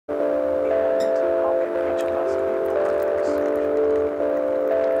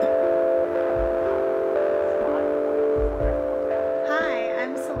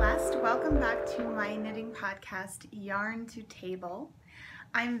welcome back to my knitting podcast, Yarn to Table.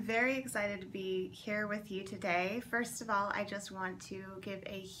 I'm very excited to be here with you today. First of all, I just want to give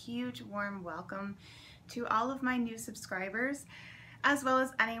a huge warm welcome to all of my new subscribers, as well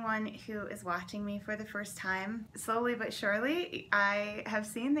as anyone who is watching me for the first time. Slowly but surely, I have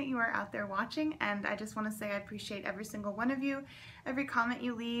seen that you are out there watching, and I just want to say I appreciate every single one of you, every comment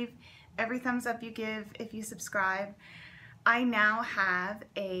you leave, every thumbs up you give if you subscribe. I now have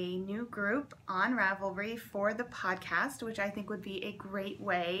a new group on Ravelry for the podcast, which I think would be a great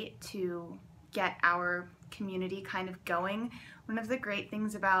way to get our community kind of going. One of the great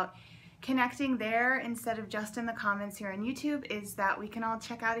things about connecting there instead of just in the comments here on YouTube is that we can all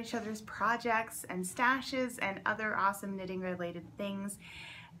check out each other's projects and stashes and other awesome knitting related things.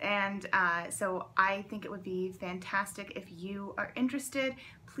 And so I think it would be fantastic if you are interested.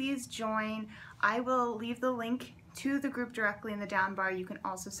 Please join. I will leave the link to the group directly in the down bar. You can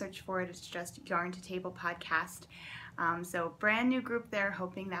also search for it. It's just Yarn to Table Podcast. So brand new group there,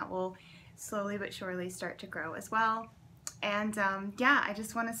 hoping that will slowly but surely start to grow as well. And yeah, I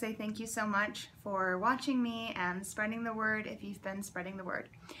just want to say thank you so much for watching me and spreading the word if you've been spreading the word.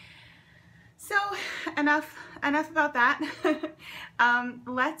 So enough about that.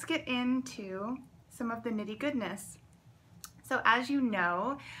 Let's get into some of the nitty goodness. So as you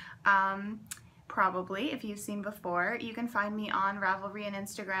know, probably if you've seen before, you can find me on Ravelry and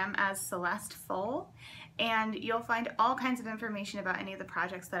Instagram as Celeste Full, and you'll find all kinds of information about any of the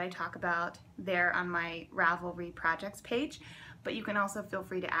projects that I talk about there on my Ravelry projects page. But you can also feel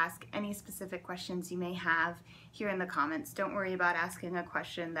free to ask any specific questions you may have here in the comments. Don't worry about asking a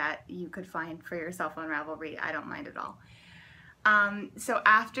question that you could find for yourself on Ravelry. I don't mind at all. So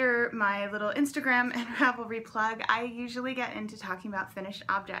after my little Instagram and Ravelry plug, I usually get into talking about finished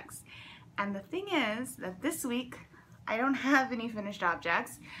objects. And the thing is that this week I don't have any finished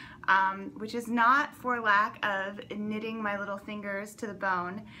objects, which is not for lack of knitting my little fingers to the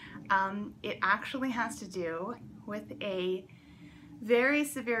bone. It actually has to do with a very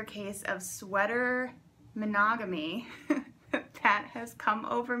severe case of sweater monogamy that has come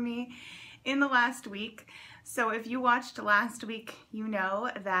over me in the last week. So if you watched last week, you know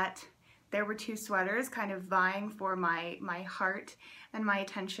that there were two sweaters kind of vying for my heart and my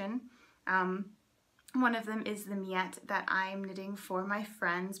attention. One of them is the miette that I'm knitting for my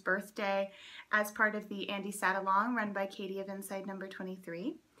friend's birthday as part of the Andy Sat Along run by Katie of Inside Number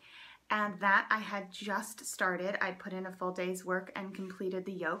 23. And that I had just started. I'd put in a full day's work and completed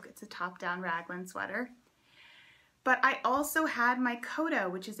the yoke. It's a top-down raglan sweater. But I also had my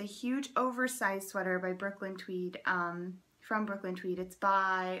Kodo, which is a huge oversized sweater by Brooklyn Tweed, from Brooklyn Tweed. It's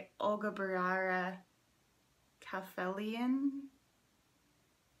by Olga Barara Kafelian.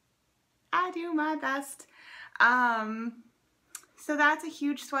 I do my best. So that's a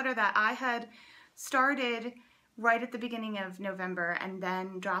huge sweater that I had started right at the beginning of November and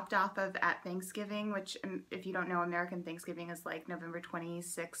then dropped off of at Thanksgiving, which if you don't know, American Thanksgiving is like November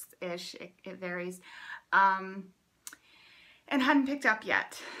 26th-ish, it varies, and hadn't picked up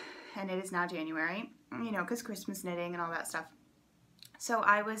yet. And it is now January, you know, because Christmas knitting and all that stuff. So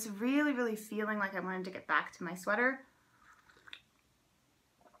I was really feeling like I wanted to get back to my sweater.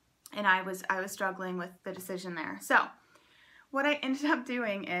 And I was struggling with the decision there. So what I ended up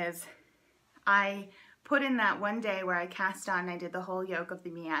doing is I put in that one day where I cast on and I did the whole yoke of the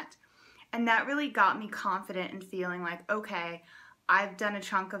miette. And that really got me confident and feeling like, okay, I've done a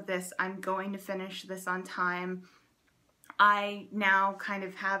chunk of this. I'm going to finish this on time. I now kind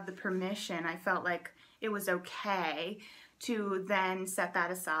of have the permission. I felt like it was okay to then set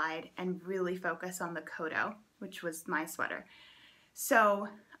that aside and really focus on the Kodo, which was my sweater. So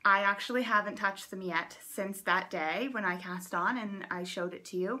I actually haven't touched them yet since that day when I cast on and I showed it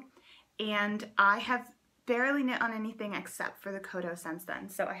to you. And I have barely knit on anything except for the Kodo since then.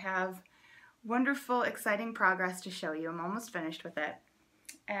 So I have wonderful, exciting progress to show you. I'm almost finished with it.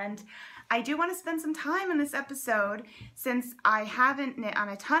 And I do want to spend some time in this episode, since I haven't knit on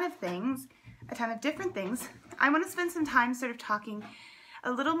a ton of things, a ton of different things. I want to spend some time sort of talking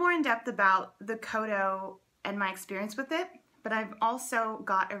a little more in depth about the Kodo and my experience with it. But I've also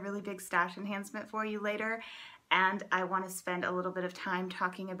got a really big stash enhancement for you later, and I want to spend a little bit of time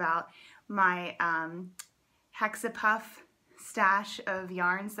talking about my Hexi-puff stash of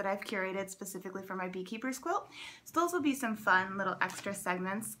yarns that I've curated specifically for my beekeeper's quilt. So those will be some fun little extra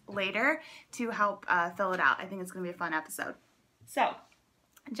segments later to help fill it out. I think it's going to be a fun episode. So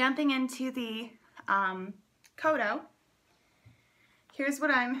jumping into the Kodo, here's what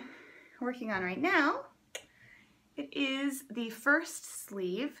I'm working on right now. It is the first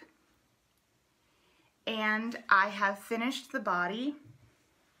sleeve, and I have finished the body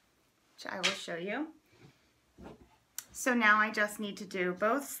which I will show you. So now I just need to do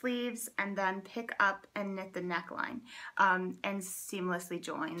both sleeves and then pick up and knit the neckline and seamlessly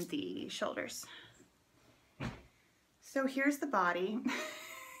join the shoulders. So here's the body.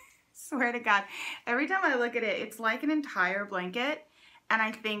 Swear to God, every time I look at it, it's like an entire blanket, and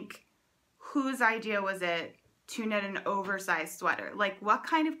I think, whose idea was it to knit an oversized sweater? Like, what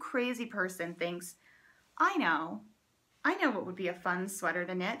kind of crazy person thinks, I know what would be a fun sweater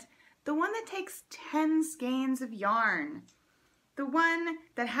to knit? The one that takes 10 skeins of yarn. The one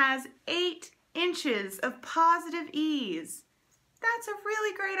that has 8 inches of positive ease. That's a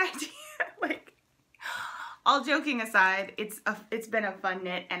really great idea. Like, all joking aside, it's been a fun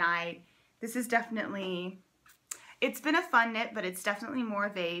knit, and this is definitely, it's been a fun knit, but it's definitely more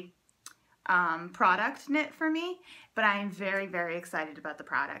of a product knit for me. But I am very, very excited about the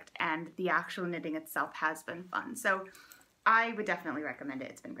product, and the actual knitting itself has been fun. So I would definitely recommend it.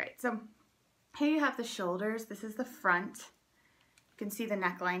 It's been great. So here you have the shoulders. This is the front. You can see the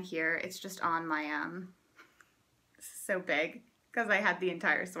neckline here. It's just on my, this is so big because I had the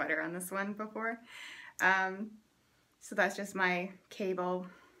entire sweater on this one before. So that's just my cable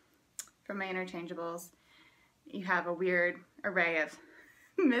from my interchangeables. You have a weird array of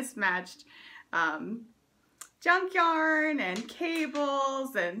mismatched junk yarn and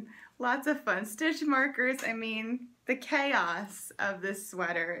cables and lots of fun stitch markers. I mean, the chaos of this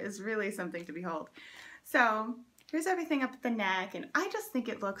sweater is really something to behold. So here's everything up at the neck, and I just think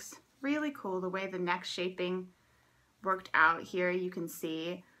it looks really cool the way the neck shaping worked out here. You can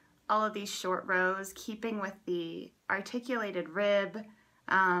see all of these short rows, keeping with the articulated rib,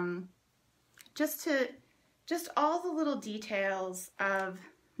 just all the little details of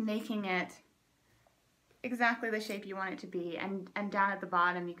making it exactly the shape you want it to be. And down at the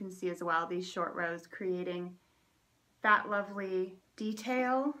bottom you can see as well these short rows creating that lovely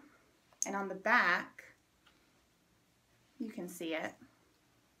detail. And on the back you can see it,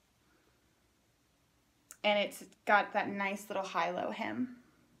 and it's got that nice little high-low hem.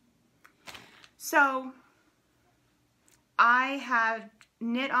 So I have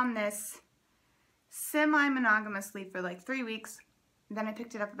knit on this semi-monogamously for like 3 weeks. Then I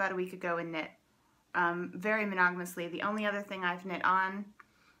picked it up about a week ago and knit very monogamously. The only other thing I've knit on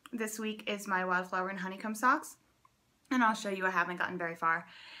this week is my wildflower and honeycomb socks, and I'll show you I haven't gotten very far.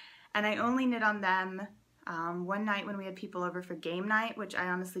 And I only knit on them one night when we had people over for game night, which I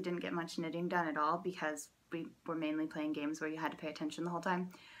honestly didn't get much knitting done at all because we were mainly playing games where you had to pay attention the whole time.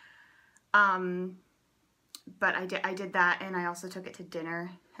 But I did that, and I also took it to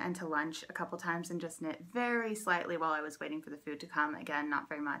dinner and to lunch a couple times and just knit very slightly while I was waiting for the food to come. Again, not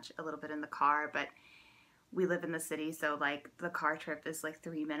very much, a little bit in the car, but we live in the city, so like the car trip is like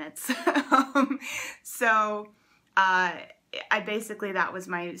 3 minutes. So I basically, that was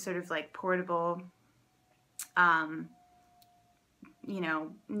my sort of like portable, you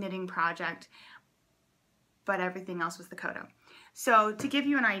know, knitting project, but everything else was the Kodo. So to give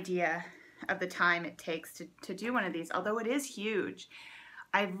you an idea of the time it takes to do one of these, although it is huge,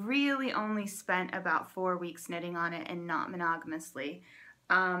 I've really only spent about 4 weeks knitting on it, and not monogamously.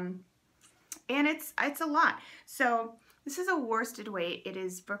 And it's a lot. So this is a worsted weight. It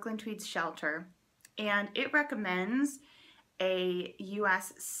is Brooklyn Tweed's Shelter, and it recommends a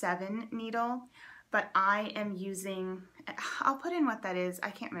US 7 needle, but I am using, I'll put in what that is.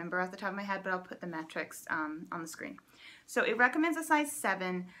 I can't remember off the top of my head, but I'll put the metrics on the screen. So it recommends a size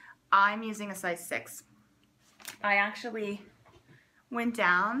 7. I'm using a size 6. I actually went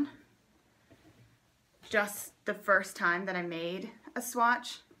down just the first time that I made a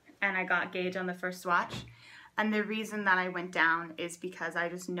swatch, and I got gauge on the first swatch. And the reason that I went down is because I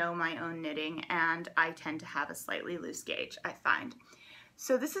just know my own knitting, and I tend to have a slightly loose gauge, I find.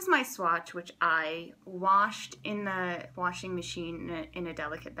 So this is my swatch, which I washed in the washing machine in a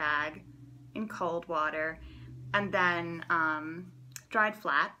delicate bag in cold water, and then dried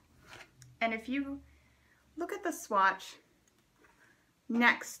flat. And if you look at the swatch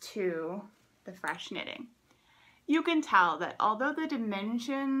next to the fresh knitting, you can tell that although the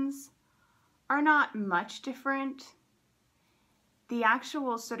dimensions are not much different, the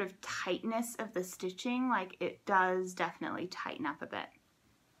actual sort of tightness of the stitching, like, it does definitely tighten up a bit.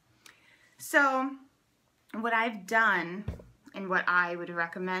 So what I've done, and what I would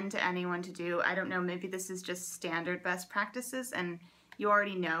recommend to anyone to do, I don't know, maybe this is just standard best practices and you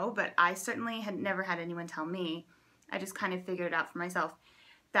already know, but I certainly had never had anyone tell me. I just kind of figured it out for myself,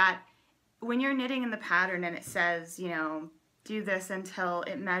 that when you're knitting in the pattern and it says, you know, do this until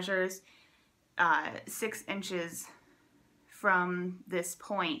it measures 6 inches from this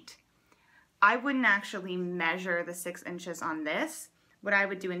point, I wouldn't actually measure the 6 inches on this. what I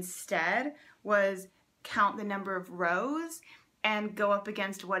would do instead was count the number of rows and go up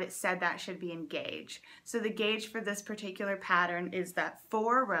against what it said that should be in gauge. So the gauge for this particular pattern is that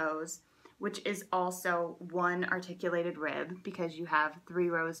 4 rows, which is also 1 articulated rib because you have 3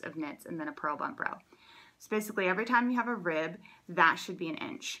 rows of knits and then a purl bump row. So basically every time you have a rib, that should be an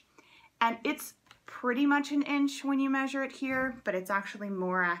inch. And it's pretty much an inch when you measure it here, but it's actually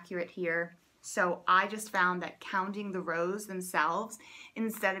more accurate here. So I just found that counting the rows themselves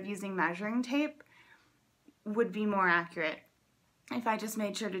instead of using measuring tape would be more accurate. If I just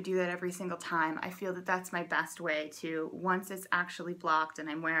made sure to do that every single time, I feel that that's my best way to, once it's actually blocked and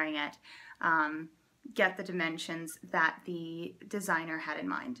I'm wearing it, get the dimensions that the designer had in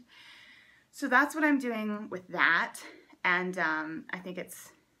mind. So that's what I'm doing with that, and I think it's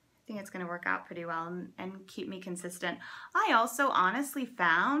going to work out pretty well and keep me consistent. I also honestly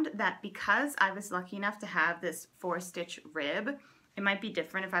found that because I was lucky enough to have this 4-stitch rib, it might be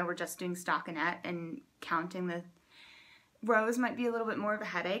different if I were just doing stockinette and counting the rows might be a little bit more of a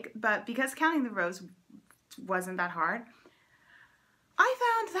headache, but because counting the rows wasn't that hard, I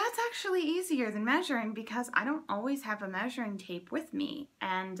found that's actually easier than measuring because I don't always have a measuring tape with me,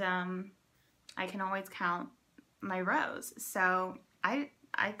 and I can always count my rows. So I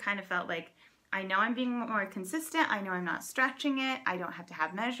kind of felt like I know I'm being more consistent, I know I'm not stretching it, I don't have to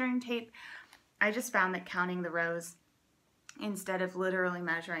have measuring tape. I just found that counting the rows instead of literally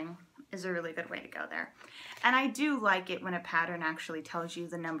measuring is a really good way to go there. And I do like it when a pattern actually tells you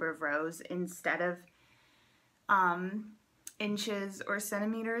the number of rows instead of inches or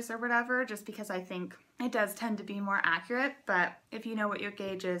centimeters or whatever, just because I think it does tend to be more accurate, but if you know what your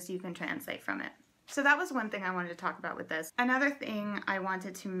gauge is, you can translate from it. So that was one thing I wanted to talk about with this. Another thing I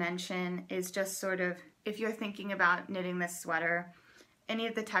wanted to mention is just sort of, if you're thinking about knitting this sweater, any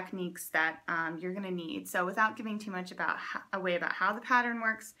of the techniques that you're going to need. So without giving too much away about how the pattern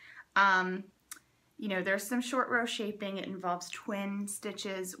works, you know, there's some short row shaping. It involves twin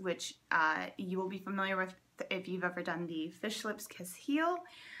stitches, which you will be familiar with if you've ever done the Fish Lips Kiss Heel.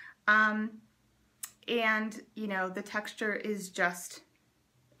 And, you know, the texture is just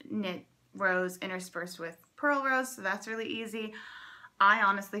knit rows interspersed with purl rows, so that's really easy. I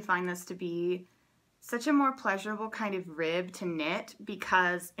honestly find this to be such a more pleasurable kind of rib to knit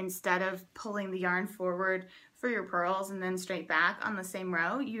because instead of pulling the yarn forward for your purls and then straight back on the same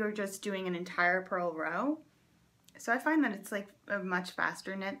row, you're just doing an entire purl row. So I find that it's like a much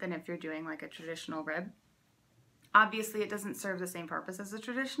faster knit than if you're doing like a traditional rib. Obviously it doesn't serve the same purpose as a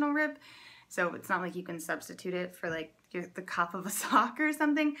traditional rib, so it's not like you can substitute it for like the cuff of a sock or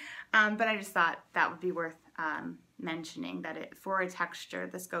something, but I just thought that would be worth mentioning, that for a texture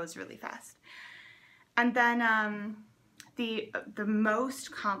this goes really fast. And then the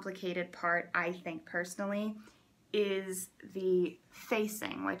most complicated part, I think personally, is the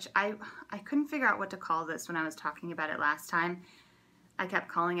facing, which I couldn't figure out what to call this when I was talking about it last time. I kept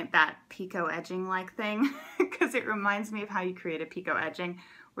calling it that picot edging like thing because it reminds me of how you create a picot edging,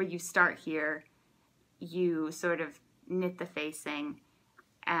 where you start here, you sort of knit the facing,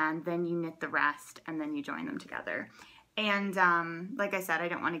 and then you knit the rest, and then you join them together. And like I said, I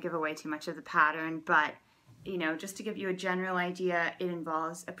don't want to give away too much of the pattern, but you know, just to give you a general idea, it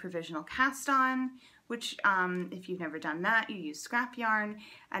involves a provisional cast on, which if you've never done that, you use scrap yarn,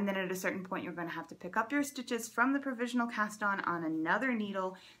 and then at a certain point you're going to have to pick up your stitches from the provisional cast on another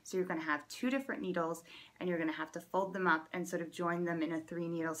needle, so you're going to have 2 different needles, and you're going to have to fold them up and sort of join them in a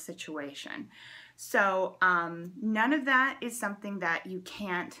 3-needle situation. So none of that is something that you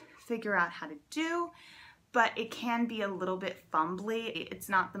can't figure out how to do, but it can be a little bit fumbly. It's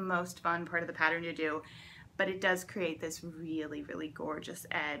not the most fun part of the pattern to do, but it does create this really, really gorgeous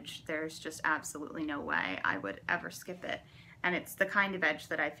edge. There's just absolutely no way I would ever skip it. And it's the kind of edge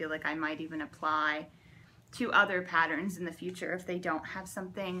that I feel like I might even apply to other patterns in the future if they don't have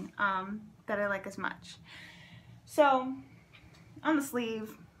something that I like as much. So on the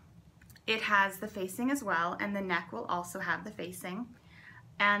sleeve, it has the facing as well, and the neck will also have the facing.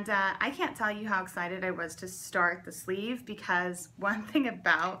 And I can't tell you how excited I was to start the sleeve, because one thing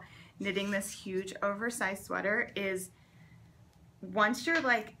about knitting this huge oversized sweater is once you're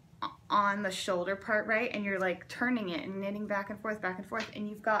like on the shoulder part, right, and you're like turning it and knitting back and forth, and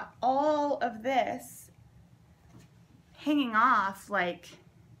you've got all of this hanging off, like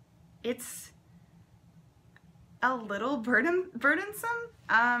it's a little burdensome.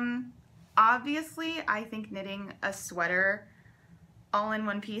 Obviously, I think knitting a sweater all in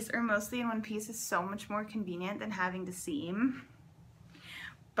one piece or mostly in one piece is so much more convenient than having to seam,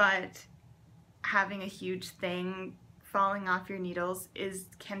 but having a huge thing falling off your needles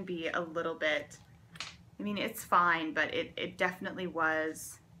can be a little bit I mean, it's fine, but it definitely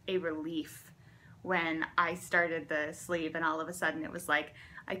was a relief when I started the sleeve, and all of a sudden it was like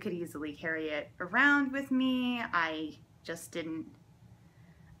I could easily carry it around with me. I just didn't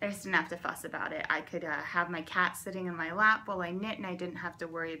have to fuss about it. I could have my cat sitting in my lap while I knit, and I didn't have to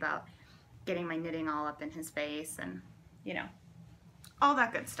worry about getting my knitting all up in his face and, you know, all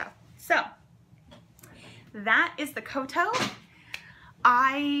that good stuff. So that is the koto.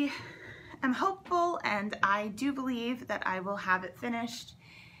 I am hopeful, and I do believe that I will have it finished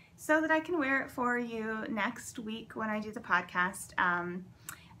so that I can wear it for you next week when I do the podcast.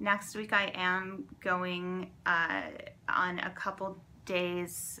 Next week I am going on a couple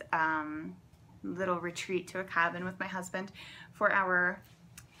days little retreat to a cabin with my husband for our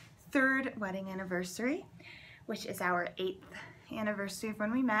 3rd wedding anniversary, which is our 8th anniversary of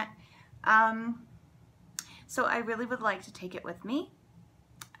when we met. So I really would like to take it with me,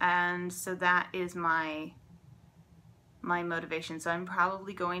 and so that is my motivation. So I'm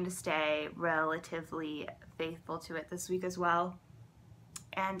probably going to stay relatively faithful to it this week as well.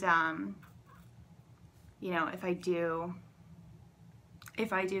 And you know, if I do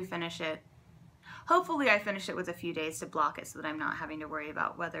finish it, hopefully I finish it with a few days to block it so that I'm not having to worry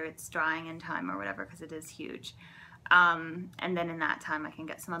about whether it's drying in time or whatever, because it is huge. And then in that time I can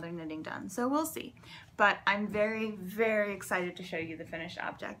get some other knitting done. So we'll see. But I'm very, very excited to show you the finished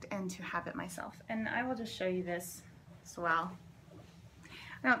object and to have it myself. And I will just show you this as well.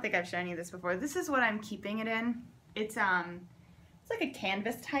 I don't think I've shown you this before. This is what I'm keeping it in. It's like a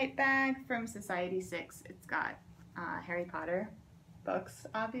canvas type bag from Society 6. It's got Harry Potter books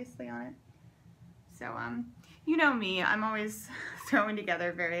obviously on it. So you know me, I'm always throwing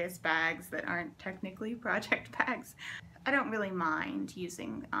together various bags that aren't technically project bags. I don't really mind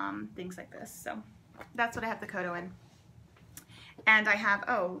using things like this, so that's what I have the koto in. And I have,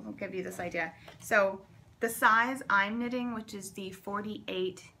 oh, I'll give you this idea. So the size I'm knitting, which is the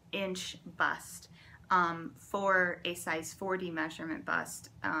 48-inch bust, for a size 40 measurement bust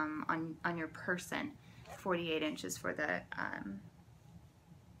on your person, 48 inches for the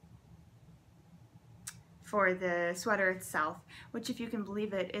sweater itself, which, if you can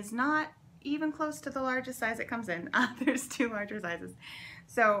believe it, is not even close to the largest size it comes in. There's 2 larger sizes.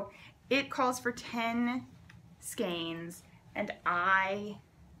 So it calls for 10 skeins, and I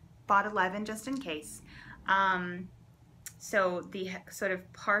bought 11 just in case. So the sort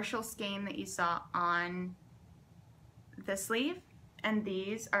of partial skein that you saw on the sleeve and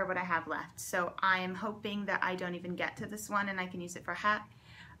these are what I have left. So I am hoping that I don't even get to this one and I can use it for a hat.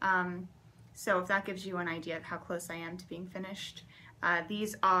 So if that gives you an idea of how close I am to being finished.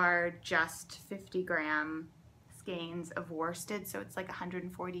 These are just 50-gram skeins of worsted, so it's like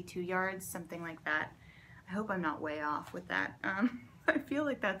 142 yards, something like that. I hope I'm not way off with that. I feel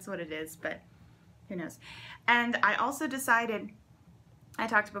like that's what it is, but who knows. And I also decided, I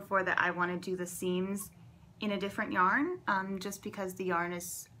talked before that I want to do the seams in a different yarn, just because the yarn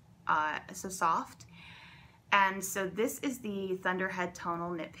is so soft. And so this is the Thunderhead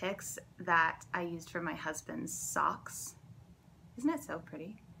Tonal Knit Picks that I used for my husband's socks. Isn't it so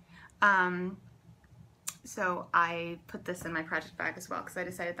pretty? So I put this in my project bag as well because I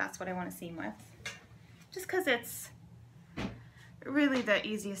decided that's what I want to seam with. Just because it's really the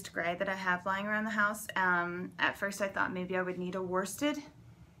easiest gray that I have lying around the house. At first I thought maybe I would need a worsted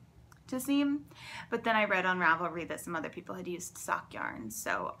to seam, but then I read on Ravelry that some other people had used sock yarn,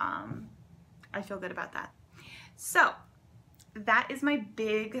 so I feel good about that. So that is my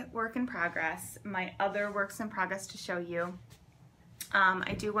big work in progress. My other works in progress to show you.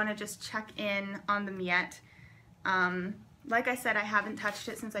 I do want to just check in on the Miette. Like I said, I haven't touched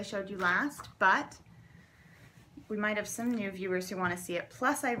it since I showed you last, but we might have some new viewers who want to see it.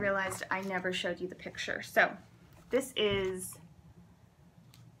 Plus I realized I never showed you the picture. So this is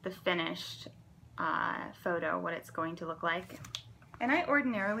the finished photo, what it's going to look like. And I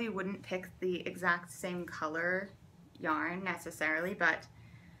ordinarily wouldn't pick the exact same color yarn necessarily, but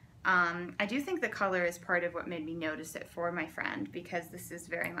I do think the color is part of what made me notice it for my friend, because this is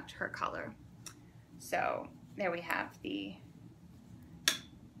very much her color. So there we have the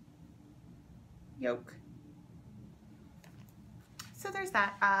yoke. So there's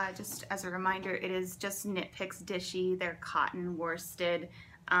that. Just as a reminder, it is just Knit Picks Dishy. They're cotton worsted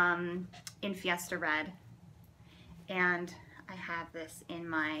in Fiesta Red. And I have this in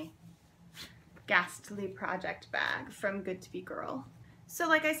my Ghastly project bag from Good to Be Girl. So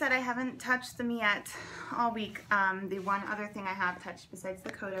like I said, I haven't touched the Miette all week. The one other thing I have touched besides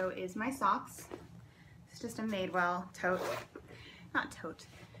the koto is my socks. It's just a Madewell tote, not tote,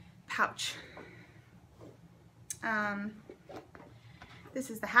 pouch. This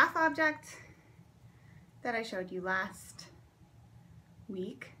is the half object, that I showed you last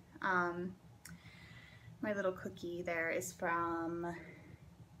week. My little cookie there is from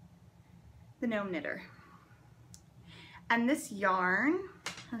the Gnome Knitter. And this yarn,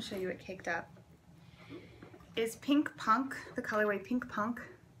 I'll show you it caked up, is Pink Punk, the colorway Pink Punk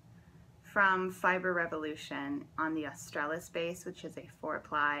from Fiber Revolution on the Australis base, which is a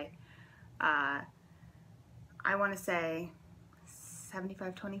 4-ply. I want to say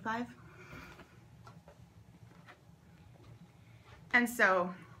 75-25. And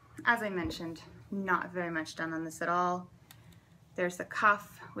so, as I mentioned, not very much done on this at all. There's the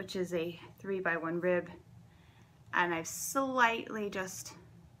cuff, which is a 3x1 rib, and I've slightly just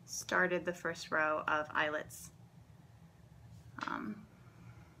started the first row of eyelets.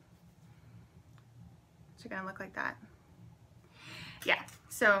 It's gonna look like that. Yeah,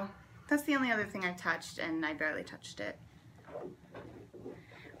 so that's the only other thing I've touched, and I barely touched it.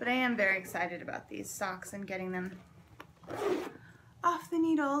 But I am very excited about these socks and getting them off the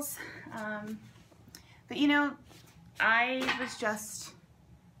needles. But you know, I was just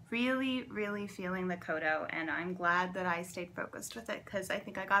really feeling the Kodo, and I'm glad that I stayed focused with it because I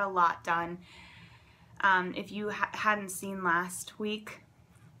think I got a lot done. If you hadn't seen last week,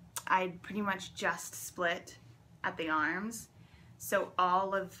 I'd pretty much just split at the arms, so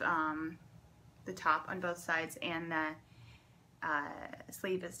all of the top on both sides and the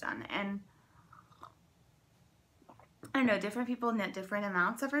sleeve is done. And I don't know, different people knit different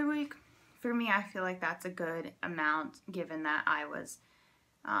amounts every week. For me, I feel like that's a good amount given that I was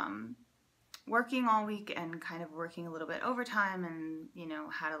working all week and kind of working a little bit overtime, and you know,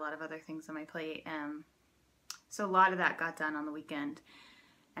 had a lot of other things on my plate. So a lot of that got done on the weekend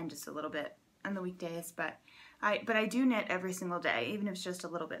and just a little bit on the weekdays, but I do knit every single day, even if it's just a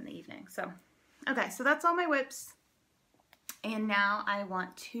little bit in the evening. So okay, so that's all my whips. And now I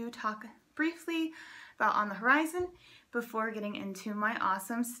want to talk briefly about On the Horizon before getting into my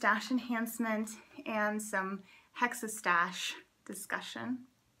awesome stash enhancement and some Hexi-stash discussion.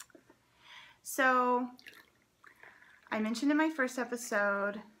 So I mentioned in my first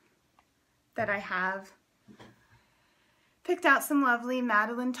episode that I have picked out some lovely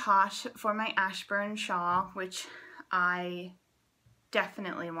Madeline Tosh for my Ashburn shawl, which I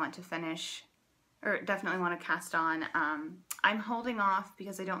definitely want to finish, or definitely want to cast on. I'm holding off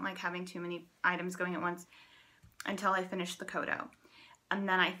because I don't like having too many items going at once until I finish the Kodo. And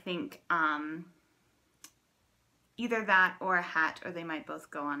then I think either that or a hat, or they might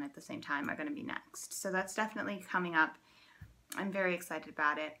both go on at the same time, are going to be next. So that's definitely coming up. I'm very excited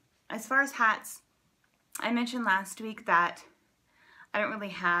about it. As far as hats, I mentioned last week that I don't really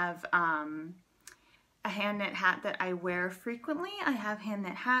have a hand knit hat that I wear frequently. I have hand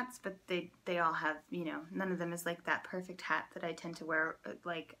knit hats, but they all have, you know, none of them is like that perfect hat that I tend to wear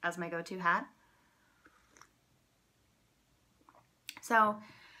like as my go-to hat. So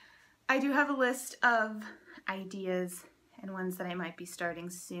I do have a list of ideas and ones that I might be starting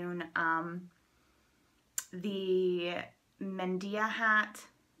soon. The Mendia hat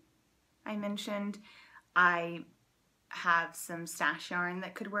I mentioned, I have some stash yarn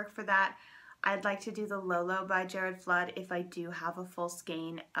that could work for that. I'd like to do the Lolo by Jared Flood if I do have a full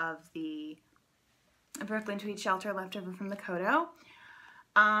skein of the Brooklyn Tweed Shelter left over from the Kodo.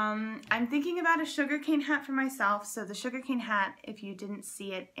 I'm thinking about a sugarcane hat for myself. So the sugarcane hat, if you didn't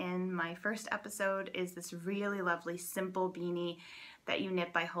see it in my first episode, is this really lovely simple beanie that you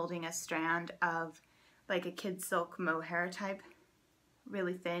knit by holding a strand of like a kid silk mohair type,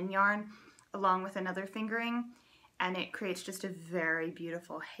 really thin yarn, along with another fingering, and it creates just a very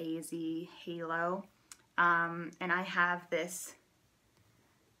beautiful hazy halo. And I have this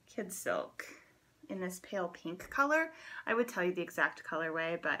kid silk in this pale pink color. I would tell you the exact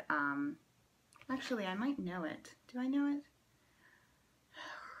colorway, but actually I might know it. Do I know it?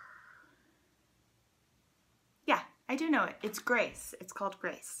 Yeah, I do know it. It's Grace. It's called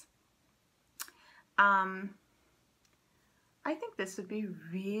Grace. I think this would be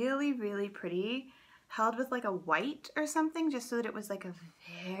really pretty held with like a white or something, just so that it was like a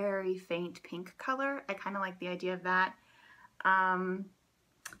very faint pink color. I kind of like the idea of that. And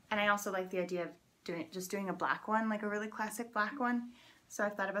I also like the idea of doing a black one, like a really classic black one. So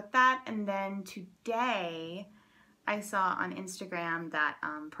I've thought about that. And then today I saw on Instagram that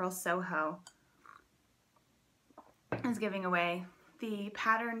Pearl Soho is giving away the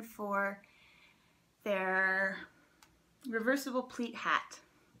pattern for their reversible pleat hat,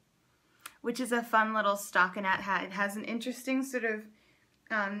 which is a fun little stockinette hat. It has an interesting sort of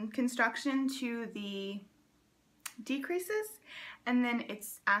construction to the decreases, and then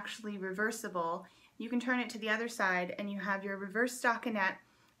it's actually reversible. You can turn it to the other side and you have your reverse stockinette,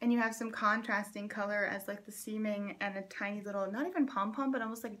 and you have some contrasting color as like the seaming and a tiny little, not even pom-pom, but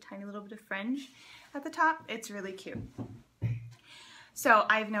almost like a tiny little bit of fringe at the top. It's really cute. So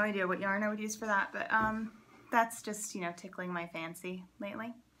I have no idea what yarn I would use for that, but that's just, you know, tickling my fancy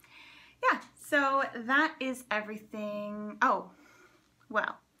lately. Yeah, so that is everything. Oh,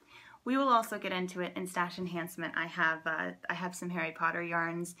 well, we will also get into it in stash enhancement. I have some Harry Potter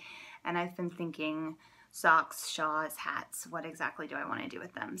yarns, and I've been thinking socks, shawls, hats. What exactly do I want to do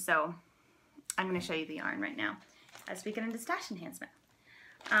with them? So I'm going to show you the yarn right now as we get into stash enhancement.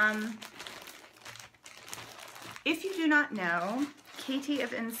 If you do not know, Katie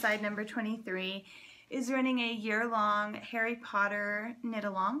of Inside number 23 is running a year-long Harry Potter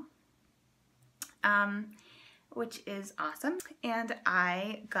knit-along, which is awesome. And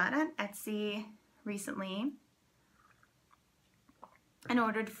I got on Etsy recently and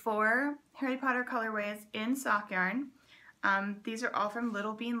ordered 4 Harry Potter colorways in sock yarn. These are all from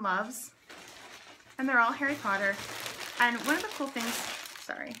Little Bean Loves, and they're all Harry Potter. And one of the cool things,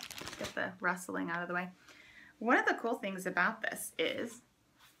 sorry, get the rustling out of the way. One of the cool things about this is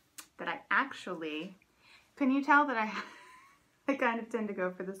that I actually, can you tell that I kind of tend to go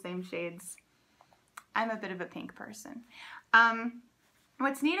for the same shades? I'm a bit of a pink person.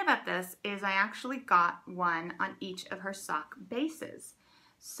 What's neat about this is I actually got one on each of her sock bases.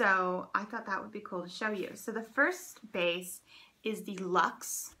 So I thought that would be cool to show you. So the first base is the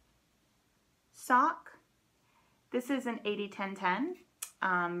Luxe sock. This is an 80-10-10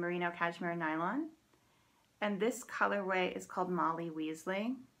 merino cashmere nylon. And this colorway is called Molly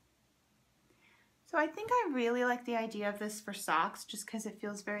Weasley. So I think I really like the idea of this for socks just because it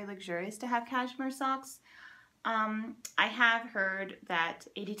feels very luxurious to have cashmere socks. I have heard that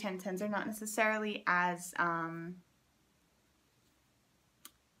 80-10-10s are not necessarily as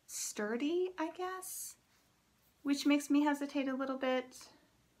sturdy, I guess, which makes me hesitate a little bit.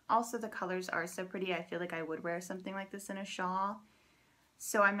 Also, the colors are so pretty. I feel like I would wear something like this in a shawl.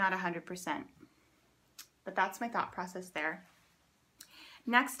 So I'm not 100%. But that's my thought process there.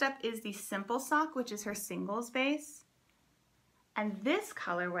 Next up is the Simple sock, which is her singles base. And this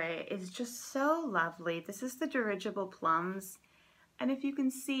colorway is just so lovely. This is the Dirigible Plums. And if you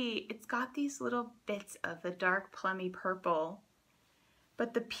can see, it's got these little bits of the dark plummy purple.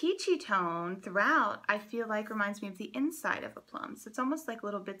 But the peachy tone throughout, I feel like, reminds me of the inside of a plum. So it's almost like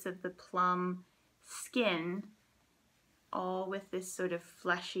little bits of the plum skin, all with this sort of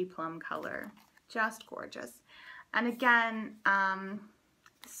fleshy plum color. Just gorgeous. And again,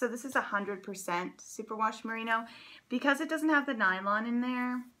 so this is 100% superwash merino. Because it doesn't have the nylon in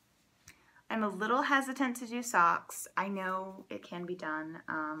there, I'm a little hesitant to do socks. I know it can be done.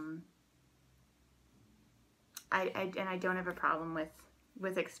 And I don't have a problem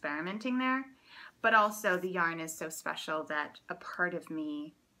with experimenting there, but also the yarn is so special that a part of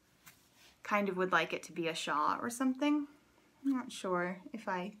me kind of would like it to be a shawl or something. I'm not sure if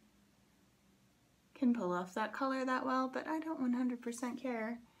I can pull off that color that well, but I don't 100%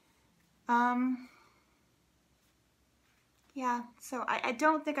 care. Yeah, so I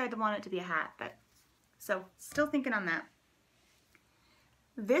don't think I'd want it to be a hat, but so still thinking on that.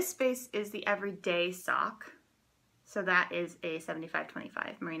 This base is the Everyday sock. So that is a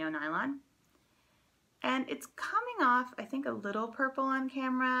 75-25 merino nylon. And it's coming off, I think, a little purple on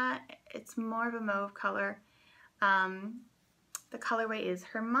camera. It's more of a mauve color. The colorway is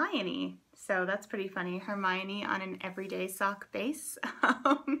Hermione. So that's pretty funny. Hermione on an everyday sock base.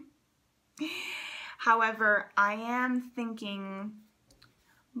 However, I am thinking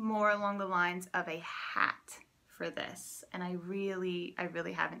more along the lines of a hat for this. And I really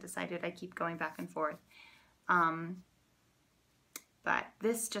haven't decided. I keep going back and forth. But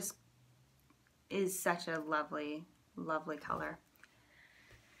this just is such a lovely, lovely color.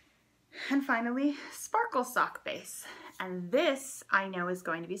 And finally, Sparkle sock base. And this I know is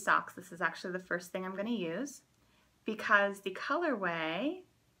going to be socks. This is actually the first thing I'm going to use because the colorway,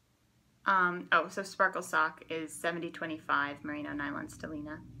 so Sparkle sock is 70-25 merino nylon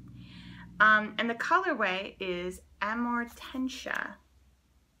stellina. And the colorway is Amortentia,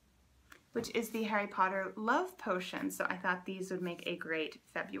 which is the Harry Potter Love Potion. So I thought these would make a great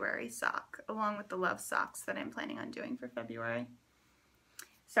February sock, along with the Love socks that I'm planning on doing for February.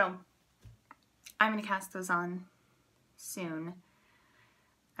 So I'm gonna cast those on soon.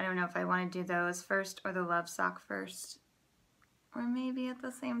 I don't know if I wanna do those first or the Love sock first, or maybe at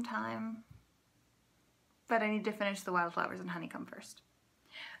the same time. But I need to finish the Wildflowers and Honeycomb first.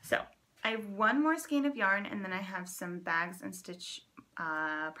 So I have one more skein of yarn, and then I have some Bags and Stitch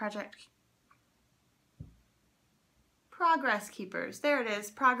Progress Keepers. There it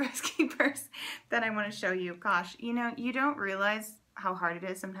is, Progress Keepers that I want to show you. Gosh, you know, you don't realize how hard it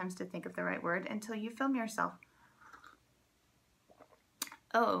is sometimes to think of the right word until you film yourself.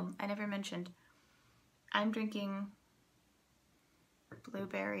 Oh, I never mentioned, I'm drinking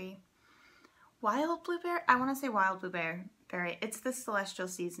blueberry, wild blueberry? I want to say wild blueberry. It's the Celestial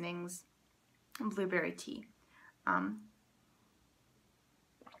Seasonings blueberry tea.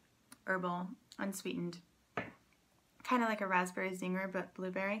 Herbal, unsweetened. Kind of like a raspberry zinger, but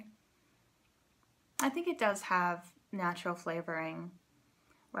blueberry. I think it does have natural flavoring,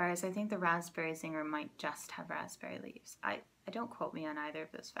 whereas I think the raspberry zinger might just have raspberry leaves. I don't quote me on either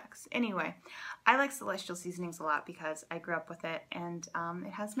of those facts. Anyway, I like Celestial Seasonings a lot because I grew up with it, and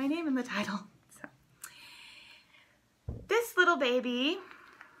it has my name in the title. So, this little baby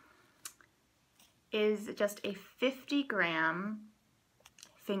is just a 50-gram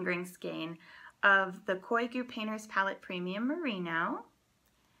fingering skein of the Koigu Painter's Palette Premium Merino,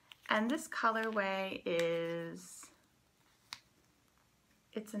 and this colorway is,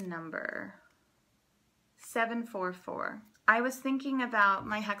 it's a number 744. I was thinking about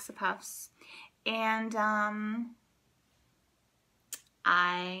my Hexapuffs, and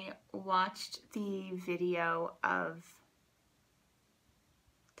I watched the video of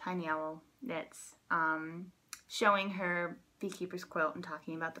Tiny Owl Knits showing her beekeeper's quilt and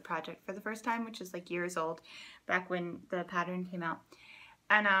talking about the project for the first time, which is like years old, back when the pattern came out.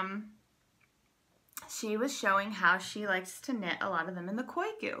 And she was showing how she likes to knit a lot of them in the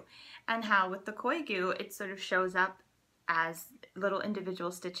Koigu, and how with the Koigu it sort of shows up as little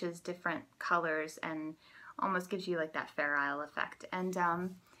individual stitches, different colors, and almost gives you like that Fair Isle effect. And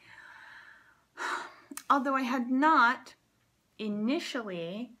although I had not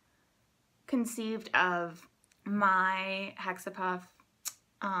initially conceived of my Hexapuff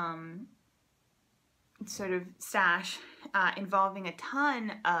sort of stash involving a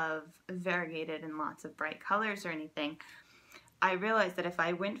ton of variegated and lots of bright colors or anything, I realized that if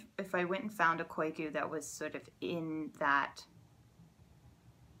I went and found a Koigu that was sort of in that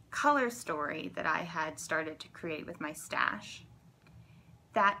color story that I had started to create with my stash,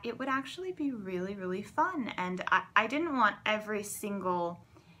 that it would actually be really, really fun. And I didn't want every single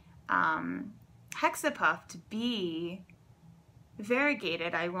Hexapuff to be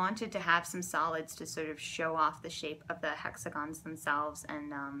variegated. I wanted to have some solids to sort of show off the shape of the hexagons themselves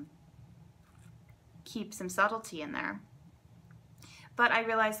and keep some subtlety in there. But I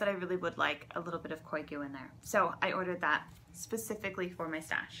realized that I really would like a little bit of Koigu in there. So I ordered that specifically for my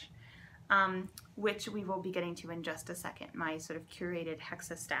stash, which we will be getting to in just a second, my sort of curated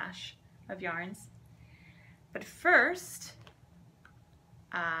Hexa-stash of yarns. But first,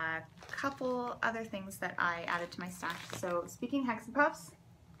 a couple other things that I added to my stash. So speaking Hexapuffs,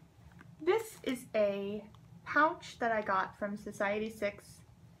 this is a pouch that I got from Society 6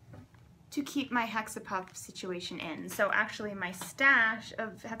 to keep my Hexapuff situation in. So actually my stash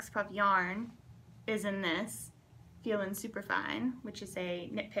of Hexapuff yarn is in this Feelin' Super Fine, which is a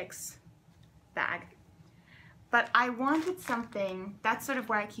Knit Picks bag. But I wanted something, that's sort of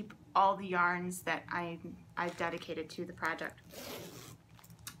where I keep all the yarns that I've dedicated to the project.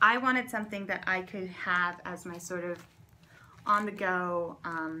 I wanted something that I could have as my sort of on-the-go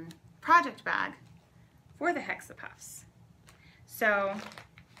project bag for the Hexapuffs. So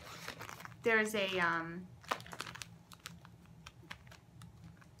there's a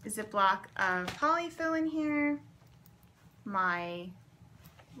Ziploc of polyfill in here, my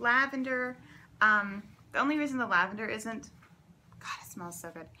lavender. The only reason the lavender isn't, God, it smells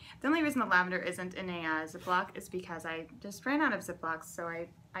so good. The only reason the lavender isn't in a Ziploc is because I just ran out of Ziplocs, so I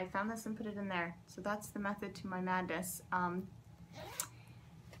found this and put it in there. So that's the method to my madness. Oh,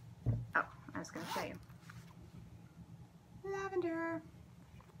 I was going to show you. Lavender.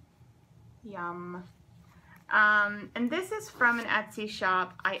 Yum. And this is from an Etsy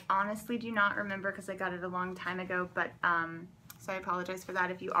shop. I honestly do not remember because I got it a long time ago, but so I apologize for that.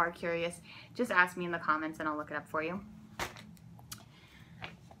 If you are curious, just ask me in the comments and I'll look it up for you.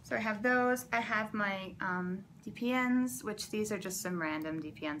 So I have those. I have my DPNs, which these are just some random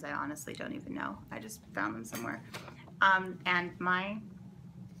DPNs I honestly don't even know. I just found them somewhere. And my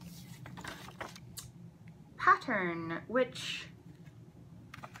pattern, which,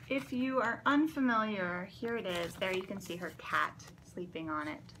 if you are unfamiliar, here it is. There you can see her cat sleeping on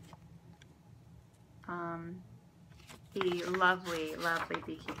it. The lovely, lovely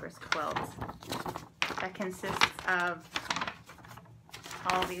beekeeper's quilt that consists of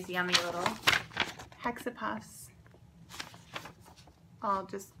all these yummy little Hexapuffs, all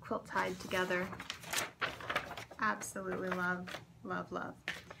just quilt tied together. Absolutely love, love, love.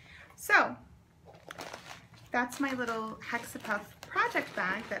 So that's my little Hexapuff project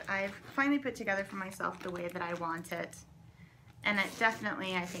bag that I've finally put together for myself the way that I want it. And it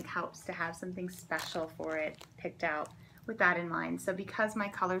definitely, I think, helps to have something special for it picked out with that in mind. So because my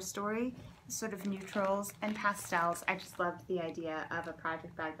color story is sort of neutrals and pastels, I just loved the idea of a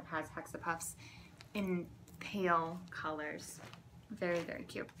project bag that has Hexapuffs in pale colors. Very, very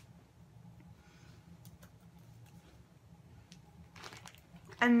cute.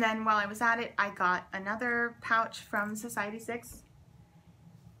 And then while I was at it, I got another pouch from Society6.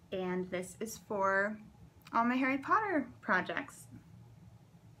 And this is for all my Harry Potter projects.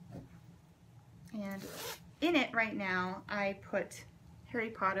 And in it right now, I put Harry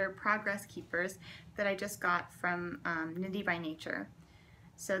Potter Progress Keepers that I just got from Nitty by Nature.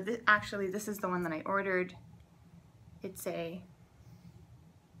 So this is the one that I ordered. It's a,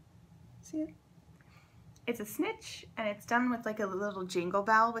 see it? It's a snitch, and it's done with like a little jingle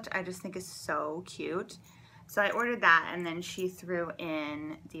bell, which I just think is so cute. So I ordered that, and then she threw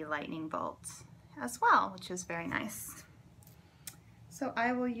in the lightning bolt as well, which is very nice. So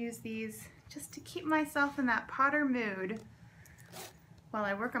I will use these just to keep myself in that Potter mood while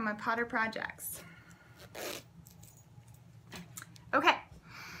I work on my Potter projects. Okay,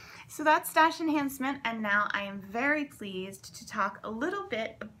 so that's stash enhancement, and now I am very pleased to talk a little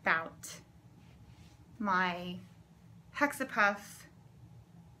bit about my Hexapuff,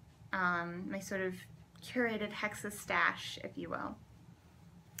 my sort of curated Hexi-stash, if you will.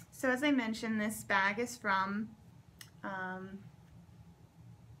 So as I mentioned, this bag is from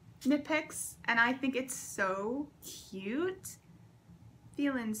Nitpicks, and I think it's so cute.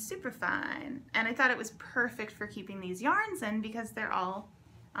 Feeling super fine. And I thought it was perfect for keeping these yarns in because they're all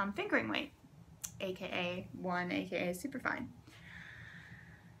fingering weight, aka one, aka super fine.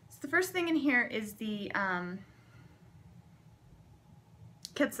 So the first thing in here is the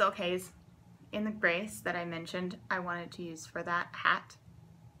Kid Silk Haze in the brace that I mentioned I wanted to use for that hat.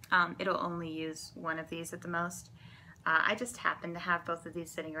 It'll only use one of these at the most. I just happen to have both of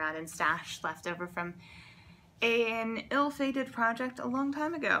these sitting around in stash left over from an ill-fated project a long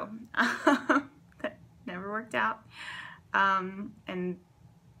time ago that never worked out. And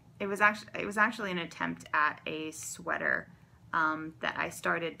it was actually an attempt at a sweater that I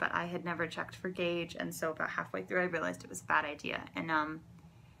started, but I had never checked for gauge, and so about halfway through I realized it was a bad idea, and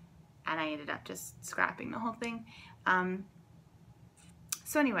I ended up just scrapping the whole thing.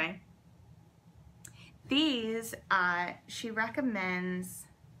 So anyway, these, she recommends,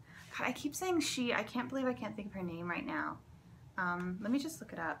 God, I keep saying she, I can't believe I can't think of her name right now. Let me just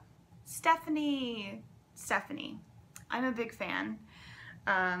look it up. Stephanie. I'm a big fan.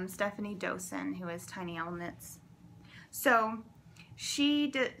 Stephanie Dosen, who is Tiny Owl Knits. So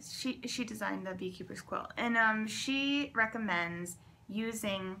she designed the Beekeeper's Quilt, and she recommends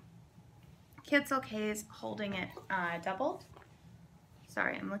using Kid Silk Haze, holding it doubled.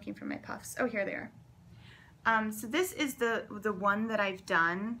 Sorry, I'm looking for my puffs. Oh, here they are. So this is the one that I've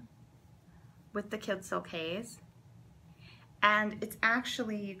done with the Kid Silk Haze, and it's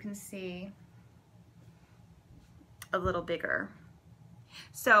actually, you can see, a little bigger.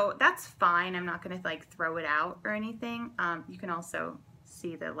 So that's fine. I'm not going to like throw it out or anything. You can also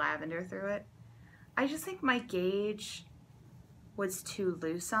see the lavender through it. I just think my gauge was too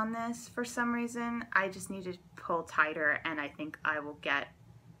loose on this for some reason. I just need to pull tighter, and I think I will get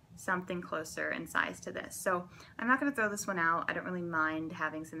something closer in size to this. So I'm not going to throw this one out. I don't really mind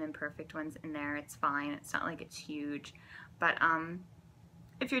having some imperfect ones in there. It's fine. It's not like it's huge. But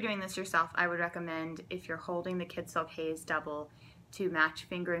if you're doing this yourself, I would recommend, if you're holding the Kid Silk Haze double to match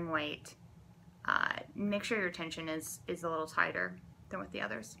fingering weight, make sure your tension is a little tighter than with the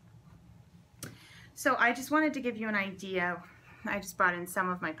others. So I just wanted to give you an idea. I just brought in some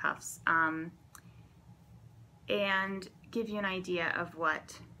of my puffs and give you an idea of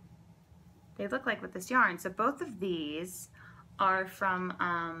what they look like with this yarn. So both of these are from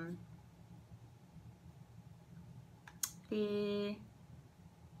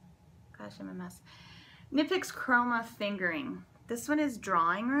gosh, I'm a mess. Nitpicks Chroma Fingering. This one is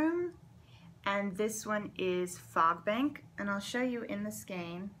Drawing Room, and this one is Fog Bank, and I'll show you in the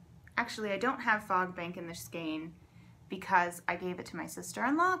skein. Actually, I don't have Fog Bank in the skein because I gave it to my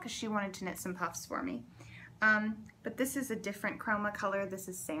sister-in-law because she wanted to knit some puffs for me. But this is a different chroma color. This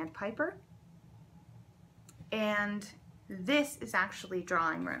is Sandpiper, and this is actually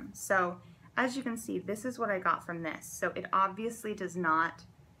Drawing Room. So as you can see, this is what I got from this. So it obviously does not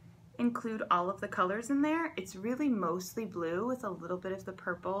include all of the colors in there. It's really mostly blue with a little bit of the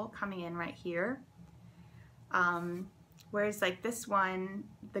purple coming in right here. Whereas like this one,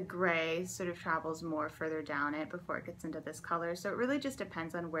 the gray sort of travels more further down it before it gets into this color. So it really just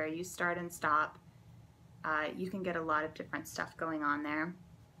depends on where you start and stop. You can get a lot of different stuff going on there.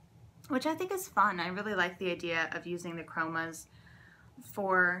 which I think is fun. I really like the idea of using the chromas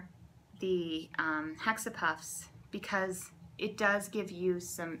for the Hexapuffs because it does give you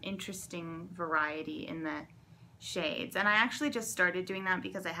some interesting variety in the shades. And I actually just started doing that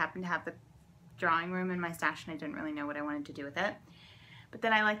because I happened to have the drawing room in my stash and I didn't really know what I wanted to do with it. But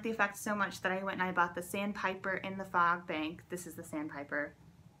then I liked the effect so much that I went and I bought the Sandpiper in the Fog Bank. This is the Sandpiper.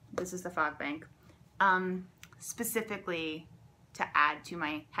 This is the Fog Bank. Specifically to add to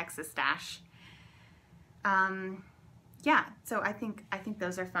my Hexi-stash. Yeah, so I think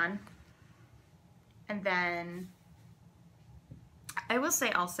those are fun. And then I will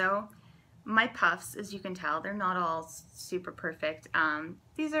say also, my puffs, as you can tell, they're not all super perfect.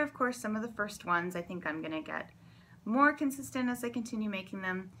 These are, of course, some of the first ones. I think I'm gonna get more consistent as I continue making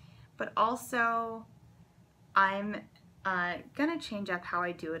them, but also I'm gonna change up how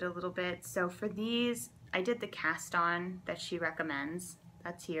I do it a little bit. So for these, I did the cast on that she recommends.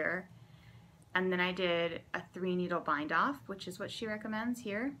 That's here. And then I did a 3-needle bind off, which is what she recommends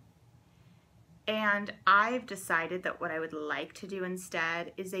here. And I've decided that what I would like to do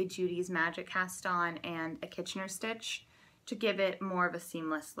instead is a Judy's Magic cast on and a Kitchener stitch to give it more of a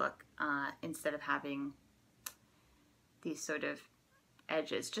seamless look instead of having these sort of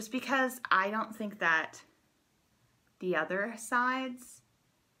edges. Just because I don't think that the other sides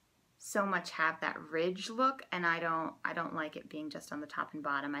so much have that ridge look, and I don't like it being just on the top and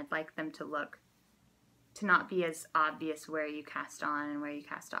bottom. I'd like them to not be as obvious where you cast on and where you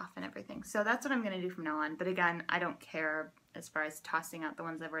cast off and everything. So that's what I'm going to do from now on. But again, I don't care as far as tossing out the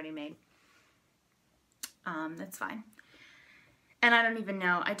ones I've already made. That's fine. And I don't even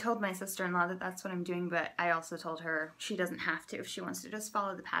know. I told my sister-in-law that that's what I'm doing, but I also told her she doesn't have to if she wants to just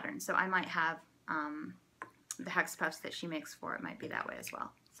follow the pattern. So I might have the hex puffs that she makes for it might be that way as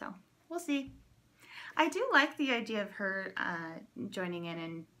well. So we'll see. I do like the idea of her joining in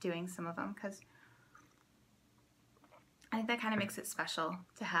and doing some of them because I think that kind of makes it special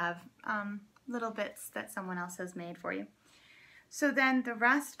to have little bits that someone else has made for you. So then the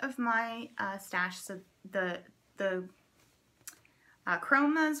rest of my stash, so the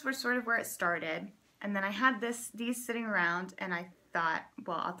chromas were sort of where it started, and then I had these sitting around, and I thought,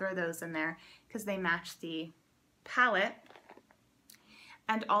 well, I'll throw those in there because they match the palette.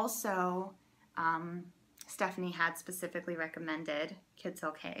 And also, Stephanie had specifically recommended Kid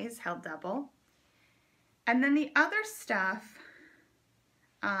Silk Haze, held double. And then the other stuff,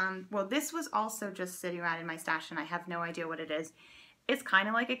 well, this was also just sitting around in my stash and I have no idea what it is. It's kind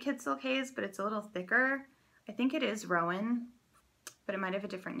of like a Kid Silk Haze, but it's a little thicker. I think it is Rowan, but it might have a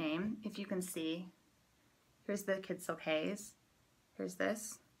different name. If you can see, here's the Kid Silk Haze. Here's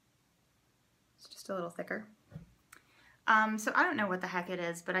this. It's just a little thicker. So I don't know what the heck it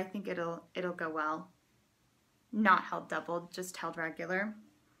is, but I think it'll go well. Not held double, just held regular.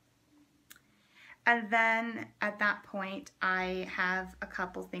 And then at that point, I have a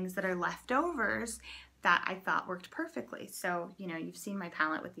couple things that are leftovers that I thought worked perfectly. So, you know, you've seen my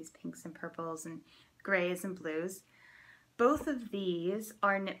palette with these pinks and purples and grays and blues. Both of these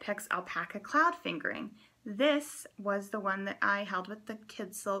are Knit Picks Alpaca Cloud Fingering. This was the one that I held with the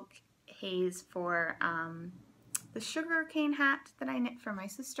Kid Silk Haze for the sugar cane hat that I knit for my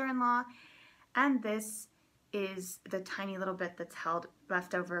sister-in-law. And this is the tiny little bit that's held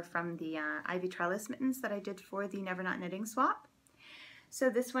left over from the Ivy Trellis mittens that I did for the Never Not Knitting swap. So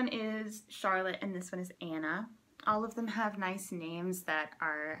this one is Charlotte and this one is Anna. All of them have nice names that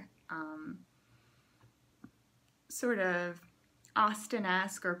are sort of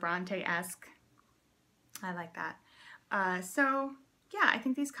Austen-esque or Bronte-esque. I like that. So yeah, I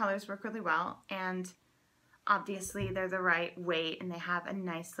think these colors work really well, and obviously they're the right weight and they have a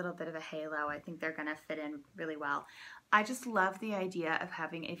nice little bit of a halo. I think they're gonna fit in really well. I just love the idea of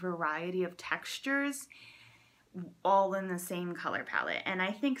having a variety of textures all in the same color palette. And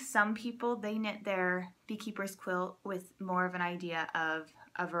I think some people, they knit their beekeeper's quilt with more of an idea of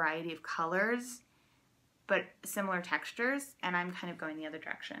a variety of colors, but similar textures, and I'm kind of going the other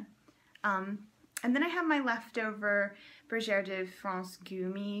direction. And then I have my leftover Bergère de France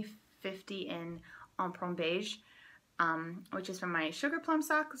Gumi 50 in Emprunt Beige, which is from my Sugar Plum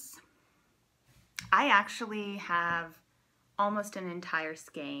socks. I actually have almost an entire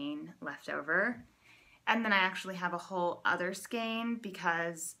skein left over, and then I actually have a whole other skein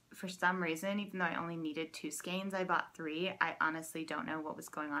because for some reason, even though I only needed 2 skeins, I bought 3. I honestly don't know what was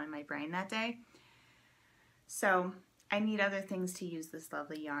going on in my brain that day. So I need other things to use this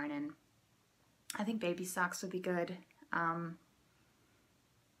lovely yarn in. I think baby socks would be good,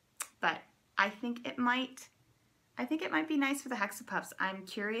 but I think it might be nice for the Hexapuffs. I'm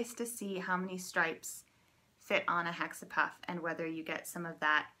curious to see how many stripes fit on a Hexapuff and whether you get some of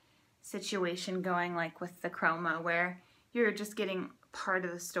that situation going like with the chroma, where you're just getting part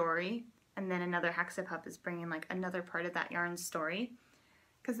of the story and then another Hexapuff is bringing like another part of that yarn story,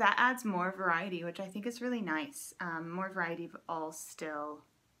 because that adds more variety, which I think is really nice. More variety of all still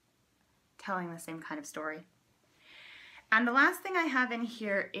telling the same kind of story. And the last thing I have in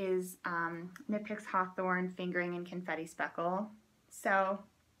here is Knit Picks Hawthorn Fingering and Confetti Speckle. So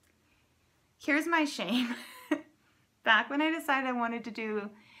here's my shame. Back when I decided I wanted to do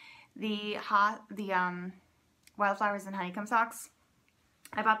the Wildflowers and Honeycomb socks,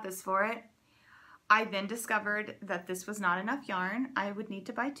 I bought this for it. I then discovered that this was not enough yarn. I would need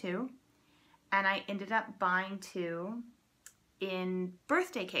to buy 2. And I ended up buying 2 in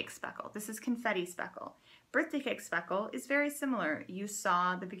Birthday Cake Speckle. This is Confetti Speckle. Birthday Cake Speckle is very similar. You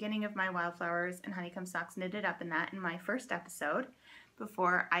saw the beginning of my Wildflowers and Honeycomb socks knitted up in that in my first episode,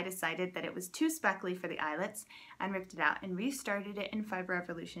 before I decided that it was too speckly for the eyelets and ripped it out and restarted it in Fiber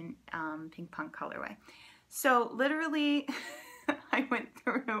Evolution Pink Punk colorway. So literally I went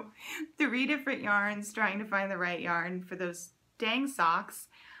through 3 different yarns trying to find the right yarn for those dang socks.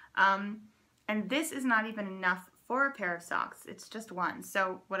 And this is not even enough for a pair of socks. It's just one.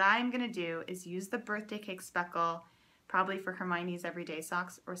 So what I'm going to do is use the Birthday Cake Speckle, probably for Hermione's everyday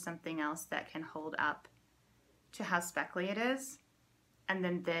socks or something else that can hold up to how speckly it is. And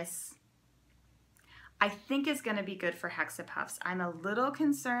then this, I think, is going to be good for Hexapuffs. I'm a little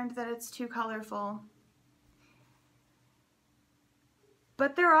concerned that it's too colorful.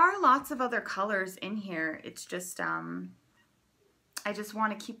 But there are lots of other colors in here. It's just, I just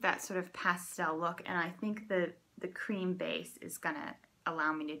want to keep that sort of pastel look, and I think the cream base is going to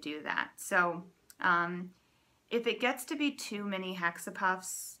allow me to do that. So if it gets to be too many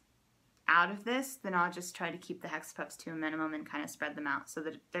Hexapuffs out of this, then I'll just try to keep the Hexapuffs to a minimum and kind of spread them out so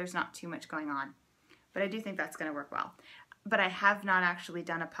that there's not too much going on. But I do think that's going to work well. But I have not actually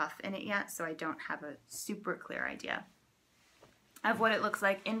done a puff in it yet, so I don't have a super clear idea of what it looks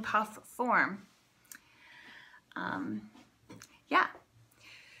like in puff form. Yeah.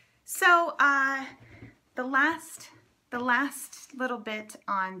 So the last little bit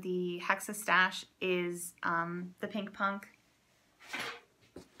on the Hexi-stash is the Pink Punk.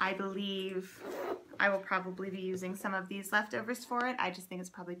 I believe I will probably be using some of these leftovers for it. I just think it's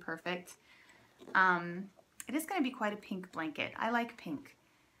probably perfect. It is going to be quite a pink blanket. I like pink,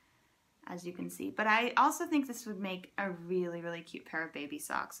 as you can see. But I also think this would make a really, really cute pair of baby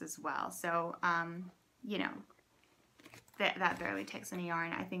socks as well. So, you know, that barely takes any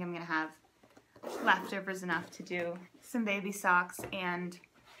yarn. I think I'm going to have leftovers enough to do some baby socks and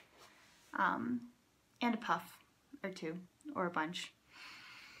a puff or 2 or a bunch.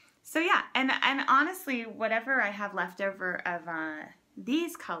 So yeah, and honestly, whatever I have left over of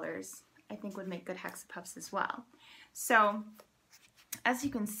these colors, I think would make good Hexapuffs as well. So as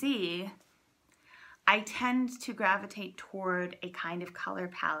you can see, I tend to gravitate toward a kind of color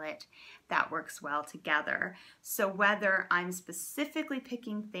palette that works well together. So whether I'm specifically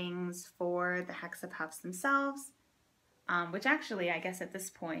picking things for the Hexapuffs themselves, which actually I guess at this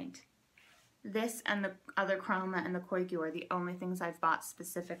point, this and the other chroma and the koikyu are the only things I've bought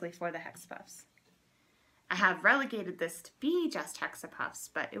specifically for the Hexapuffs. I have relegated this to be just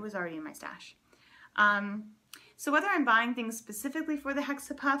Hexapuffs, but it was already in my stash. So whether I'm buying things specifically for the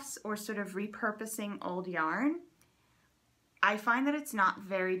Hexapuffs or sort of repurposing old yarn, I find that it's not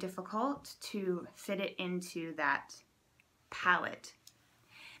very difficult to fit it into that palette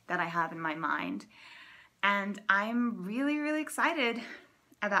that I have in my mind. And I'm really, really excited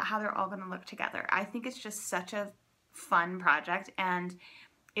about how they're all going to look together. I think it's just such a fun project, and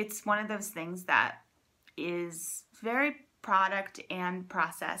it's one of those things that is very product and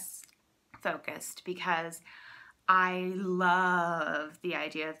process focused, because I love the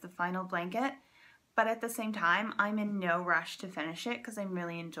idea of the final blanket, but at the same time I'm in no rush to finish it because I'm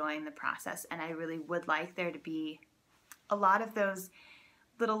really enjoying the process, and I really would like there to be a lot of those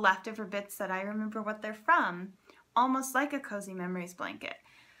little leftover bits that I remember what they're from, almost like a Cozy Memories blanket.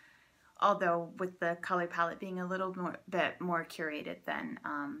 Although with the color palette being a little bit more curated than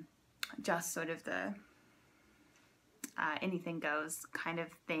just sort of the anything goes kind of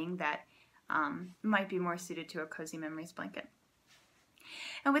thing that might be more suited to a Cozy Memories blanket.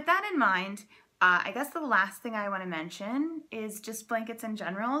 And with that in mind, I guess the last thing I want to mention is just blankets in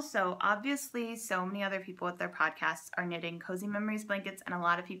general. So obviously so many other people with their podcasts are knitting Cozy Memories blankets, and a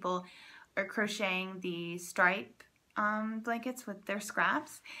lot of people are crocheting the stripe blankets with their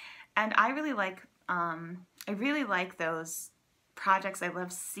scraps. And I really like those projects. I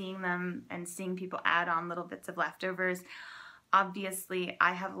love seeing them and seeing people add on little bits of leftovers. Obviously,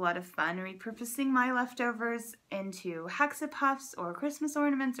 I have a lot of fun repurposing my leftovers into Hexa-puffs or Christmas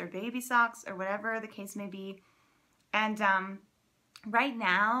ornaments or baby socks or whatever the case may be. And right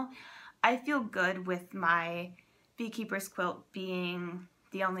now, I feel good with my beekeeper's quilt being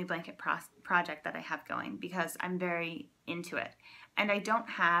the only blanket project that I have going because I'm very into it. And I don't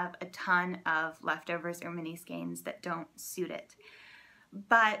have a ton of leftovers or mini skeins that don't suit it.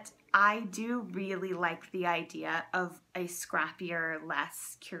 But I do really like the idea of a scrappier,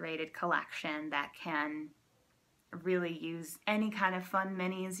 less curated collection that can really use any kind of fun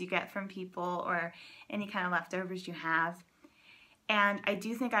minis you get from people or any kind of leftovers you have. And I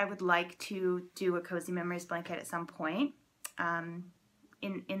do think I would like to do a Cozy Memories blanket at some point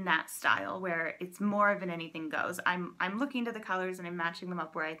in that style where it's more of an anything goes. I'm looking to the colors and I'm matching them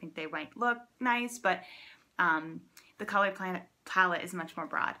up where I think they might look nice, but the color palette is much more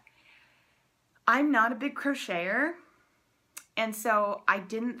broad. I'm not a big crocheter, and so I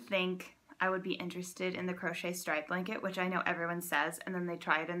didn't think I would be interested in the crochet stripe blanket, which I know everyone says, and then they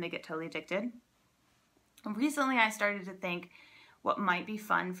try it and they get totally addicted. Recently I started to think what might be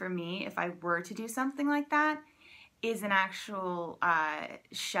fun for me if I were to do something like that is an actual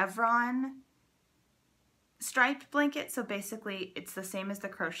chevron striped blanket. So basically it's the same as the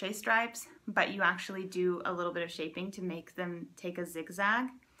crochet stripes, but you actually do a little bit of shaping to make them take a zigzag.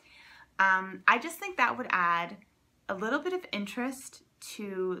 I just think that would add a little bit of interest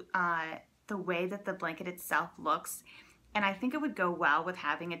to the way that the blanket itself looks, and I think it would go well with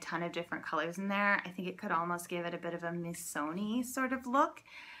having a ton of different colors in there. I think it could almost give it a bit of a Missoni sort of look,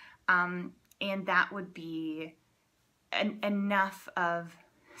 and that would be enough of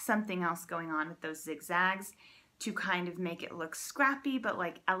something else going on with those zigzags to kind of make it look scrappy, but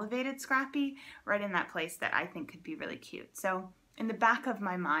like elevated scrappy, right in that place that I think could be really cute. So in the back of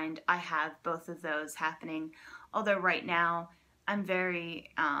my mind, I have both of those happening, although right now I'm very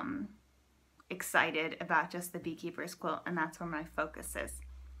excited about just the beekeeper's quilt, and that's where my focus is.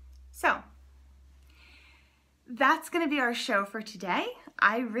 So that's going to be our show for today.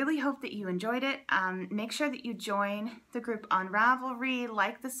 I really hope that you enjoyed it. Make sure that you join the group on Ravelry,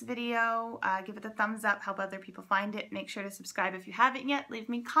 like this video, give it a thumbs up, help other people find it. Make sure to subscribe if you haven't yet. Leave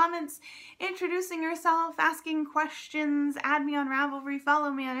me comments, introducing yourself, asking questions, add me on Ravelry,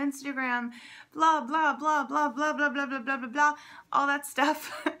 follow me on Instagram, blah, blah, blah, blah, blah, blah, blah, blah, blah, blah, blah, all that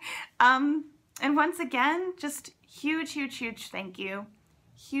stuff. And once again, just huge, huge, huge thank you.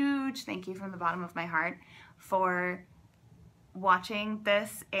 Huge thank you from the bottom of my heart for watching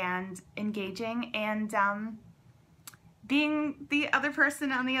this and engaging and being the other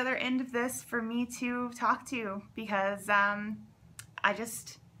person on the other end of this for me to talk to, because I'm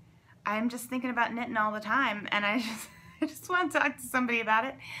just thinking about knitting all the time, and I just want to talk to somebody about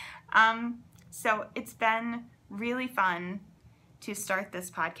it. So it's been really fun to start this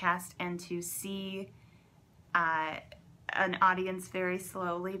podcast and to see an audience very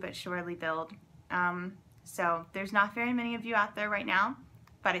slowly but surely build. So there's not very many of you out there right now,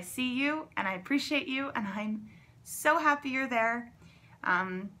 but I see you and I appreciate you, and I'm so happy you're there.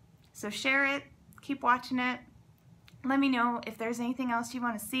 So share it, keep watching it. Let me know if there's anything else you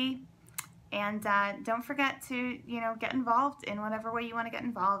want to see, and don't forget to, get involved in whatever way you want to get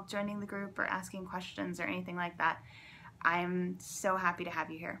involved, joining the group or asking questions or anything like that. I'm so happy to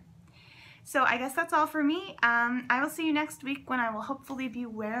have you here. So I guess that's all for me. I will see you next week when I will hopefully be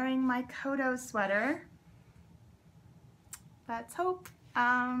wearing my Kodo sweater. Let's hope.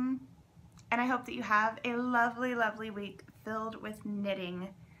 And I hope that you have a lovely, lovely week filled with knitting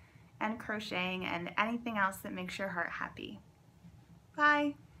and crocheting and anything else that makes your heart happy.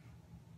 Bye.